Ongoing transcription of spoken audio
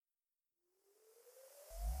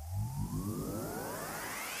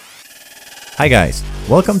Hi guys,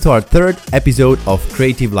 welcome to our third episode of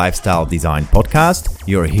Creative Lifestyle Design Podcast.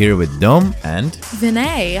 You're here with Dom and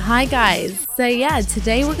Vinay. Hi guys. So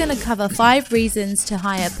today we're going to cover 5 reasons to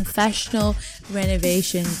hire a professional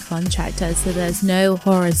renovation contractor so there's no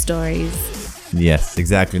horror stories. yes,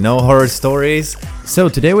 exactly, no horror stories. So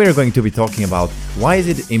today we are going to be talking about why is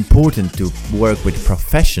it important to work with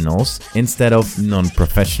professionals instead of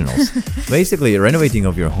non-professionals. Basically, renovating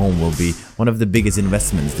of your home will be one of the biggest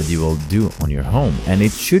investments that you will do on your home, and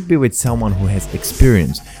it should be with someone who has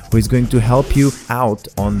experience, who is going to help you out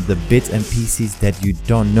on the bits and pieces that you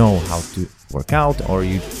don't know how to work out or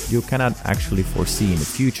you cannot actually foresee in the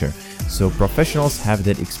future. So professionals have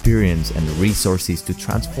that experience and resources to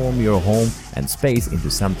transform your home and space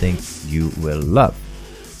into something you will love.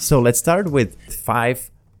 So let's start with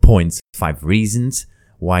 5 points, 5 reasons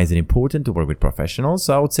why is it important to work with professionals.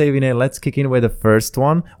 So I would say, Vinay, let's kick in with the first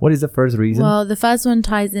one. What is the first reason? Well, the first one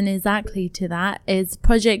ties in exactly to that. Is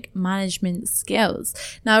project management skills.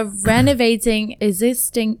 Now, renovating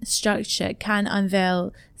existing structure can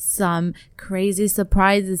unveil some crazy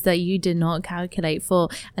surprises that you did not calculate for,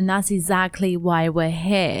 and that's exactly why we're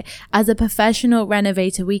here. As a professional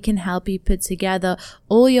renovator, we can help you put together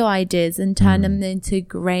all your ideas and turn them into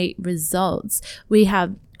great results. We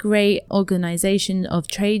have great organization of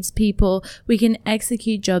tradespeople. We can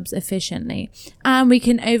execute jobs efficiently, and we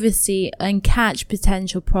can oversee and catch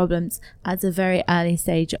potential problems at a very early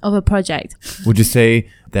stage of a project. Would you say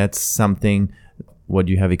that's something what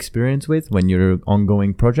you have experience with when you're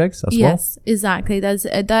ongoing projects as well? Yes, exactly.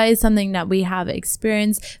 That is something that we have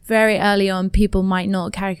experienced very early on. People might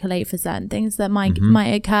not calculate for certain things that might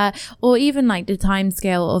occur, or even like the time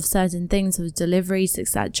scale of certain things, of deliveries,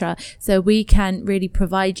 etc. So we can really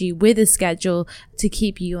provide you with a schedule to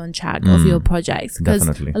keep you on track of your projects, because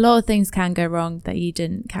a lot of things can go wrong that you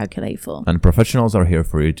didn't calculate for. And professionals are here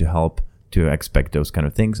for you to help to expect those kind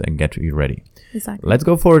of things and get you ready. Exactly. Let's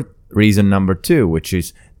go for reason number 2, which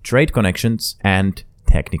is trade connections and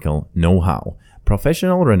technical know-how.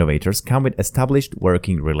 Professional renovators come with established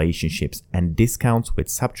working relationships and discounts with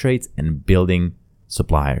subtrades and building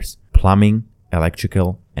suppliers, plumbing,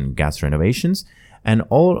 electrical, and gas renovations, and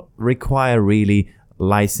all require really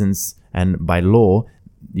license, and by law,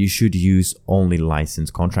 you should use only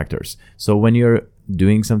licensed contractors. So when you're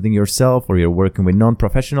doing something yourself or you're working with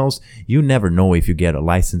non-professionals, you never know if you get a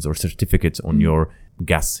license or certificates on your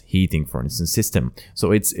gas heating, for instance, system.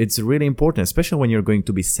 So it's really important, especially when you're going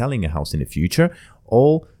to be selling a house in the future.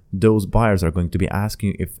 All those buyers are going to be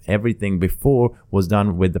asking if everything before was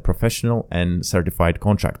done with the professional and certified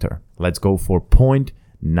contractor. Let's go for point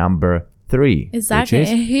number 3.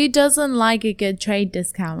 Exactly. Who doesn't like a good trade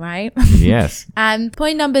discount, right? Yes. And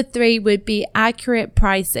point number 3 would be accurate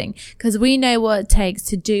pricing, because we know what it takes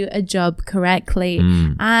to do a job correctly.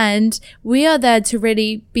 And we are there to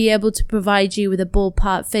really be able to provide you with a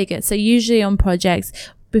ballpark figure. So usually on projects,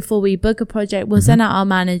 before we book a project, we'll send out our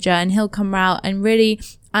manager and he'll come out and really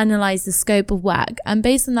analyze the scope of work, and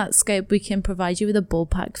based on that scope we can provide you with a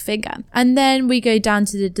ballpark figure. And then we go down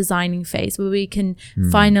to the designing phase where we can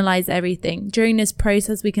finalize everything. During this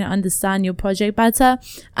process we can understand your project better,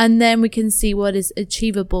 and then we can see what is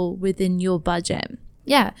achievable within your budget.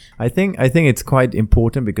 I think it's quite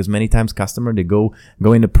important, because many times customer, they go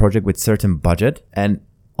in a project with certain budget, and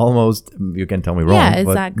almost, you can tell me wrong,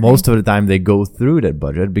 but most of the time they go through that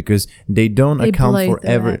budget because they don't account for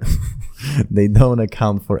every they don't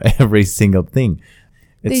account for every single thing.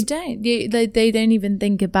 They don't even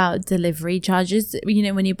think about delivery charges. You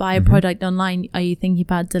know, when you buy a product online, are you thinking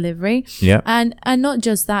about delivery? Yeah. And not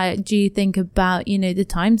just that, do you think about, the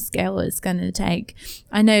time scale it's going to take?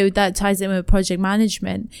 I know that ties in with project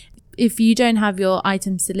management. If you don't have your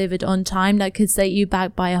items delivered on time, that could set you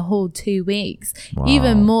back by a whole 2 weeks,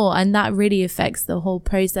 even more. And that really affects the whole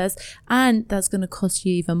process. And that's going to cost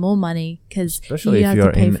you even more money, because especially if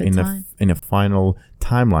you're in a final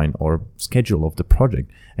timeline or schedule of the project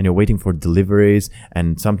and you're waiting for deliveries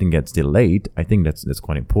and something gets delayed. I think that's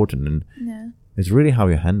quite important. And it's really how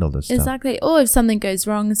you handle this stuff. Exactly. Or if something goes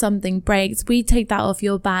wrong, something breaks, we take that off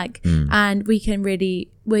your back, and we can really,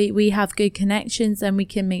 we have good connections, and we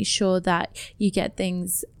can make sure that you get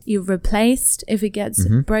things, you're replaced if it gets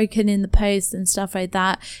broken in the post and stuff like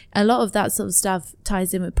that. A lot of that sort of stuff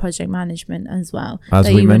ties in with project management as well. As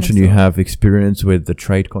we mentioned, you have experience with the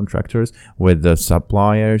trade contractors, with the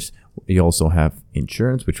suppliers. You also have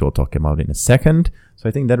insurance, which we'll talk about in a second. So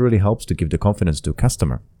I think that really helps to give the confidence to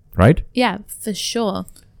customer. Right? Yeah, for sure.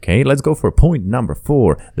 Okay, let's go for point number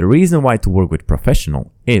 4. The reason why to work with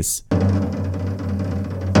professional is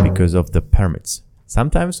because of the permits.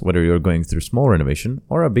 Sometimes, whether you're going through small renovation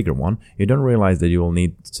or a bigger one, you don't realize that you will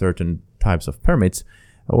need certain types of permits,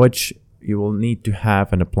 which you will need to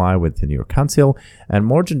have and apply within your council. And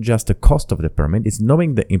more than just the cost of the permit, is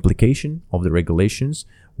knowing the implication of the regulations,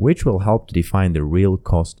 which will help to define the real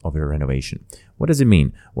cost of your renovation. What does it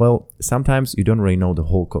mean? Well, sometimes you don't really know the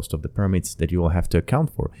whole cost of the permits that you will have to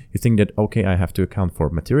account for. You think that, okay, I have to account for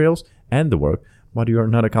materials and the work, but you are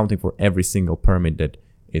not accounting for every single permit that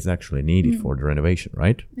is actually needed for the renovation,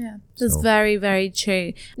 right? Yeah, that's very, very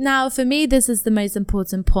true. Now, for me, this is the most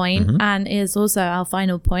important point, and is also our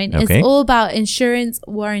final point. Okay. It's all about insurance,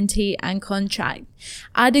 warranty, and contract.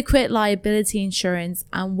 Adequate liability insurance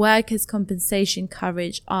and workers' compensation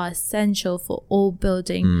coverage are essential for all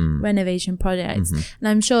building renovation projects. And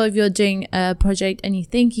I'm sure if you're doing a project and you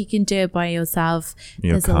think you can do it by yourself,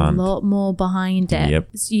 there's a lot more behind it. Yep.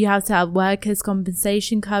 So you have to have workers'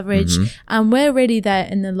 compensation coverage, and we're really there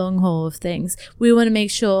in the long haul of things. We want to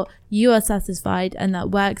make sure you are satisfied and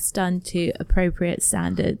that work's done to appropriate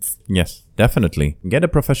standards. Yes, definitely. Get a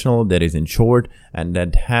professional that is insured and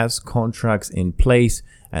that has contracts in place.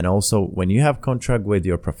 And also, when you have contract with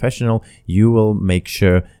your professional, you will make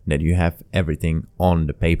sure that you have everything on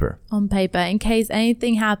the paper. On paper. In case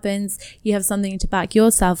anything happens, you have something to back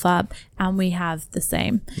yourself up, and we have the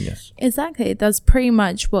same. Yes. Exactly. That's pretty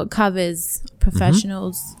much what covers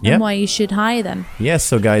professionals and why you should hire them. Yes,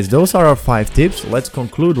 so guys, those are our 5 tips. Let's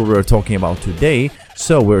conclude what we're talking about today.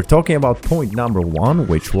 So we're talking about point number 1,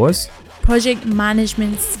 which was project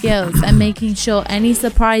management skills and making sure any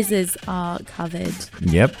surprises are covered.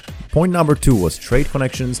 Yep. Point number 2 was trade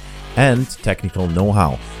connections and technical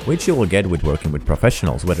know-how, which you will get with working with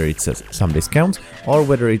professionals, whether it's some discounts or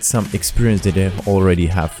whether it's some experience that they already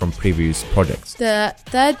have from previous projects. The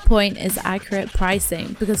third point is accurate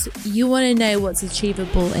pricing, because you want to know what's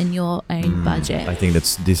achievable in your own budget. I think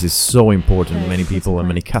this is so important. Very Many people and important.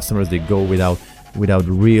 many customers, they go without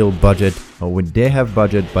real budget, or when they have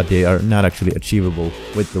budget but they are not actually achievable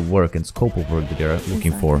with the work and scope of work that they're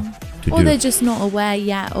looking for to Or do. they're just not aware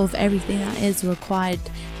yet of everything that is required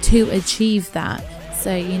to achieve that.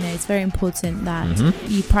 So, it's very important that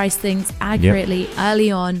you price things accurately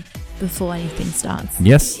early on before anything starts.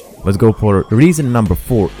 Yes, let's go for reason number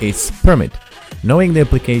 4 is permit. Knowing the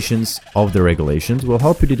implications of the regulations will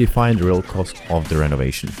help you to define the real cost of the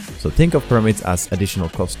renovation. So think of permits as additional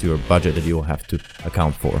cost to your budget that you will have to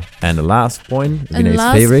account for. And the last point, Vinay's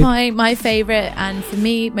favorite. Point, my favorite, and for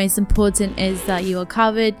me, most important, is that you are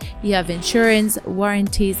covered. You have insurance,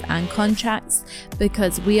 warranties, and contracts,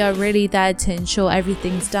 because we are really there to ensure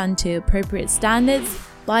everything's done to appropriate standards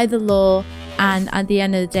by the law, and at the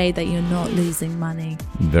end of the day that you're not losing money.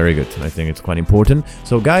 Very good. I think it's quite important.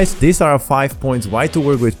 So guys, these are our 5 points why to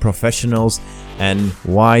work with professionals and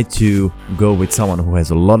why to go with someone who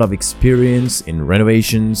has a lot of experience in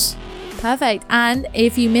renovations. Perfect. And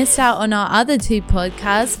if you missed out on our other 2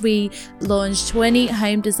 podcasts, we launched 20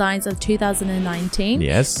 home designs of 2019.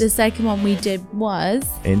 Yes. The second one we did was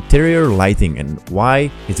Interior lighting and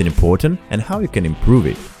why is it important and how you can improve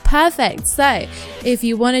it. perfect. So if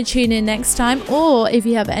you want to tune in next time, or if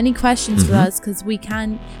you have any questions for us, because we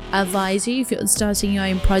can advise you if you're starting your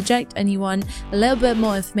own project and you want a little bit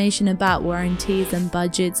more information about warranties and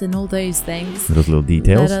budgets and all those things, Those little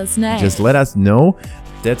details. let us know. Just let us know.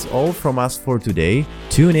 That's all from us for today.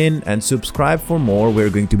 Tune in and subscribe for more. We're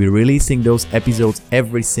going to be releasing those episodes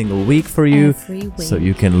every single week for you. Every week. So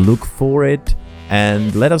you can look for it.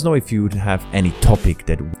 And let us know if you have any topic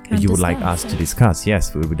that you would like us to discuss.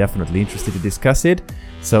 Yes, we'll be definitely interested to discuss it.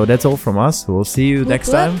 So that's all from us. We'll see you next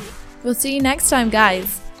time. We'll see you next time,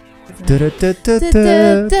 guys.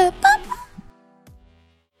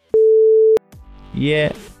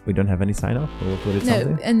 Yeah, we don't have any sign off. We'll put it No,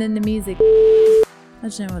 something. and then the music. I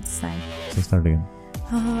don't know what to say. So start again.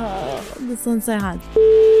 Oh, this one's so hard.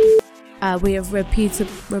 We have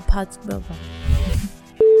reputable.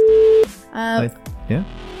 Yeah,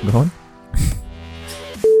 go on.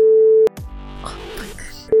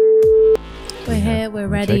 We're here, we're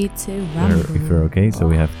ready to rumble. If we're okay, so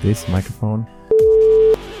we have this microphone.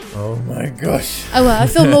 Oh my gosh. Oh well, I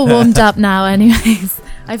feel more warmed up now anyways.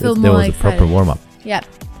 I feel That more was a excited. proper warm up. Yep.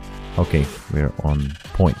 Okay, we're on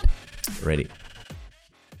point. Ready.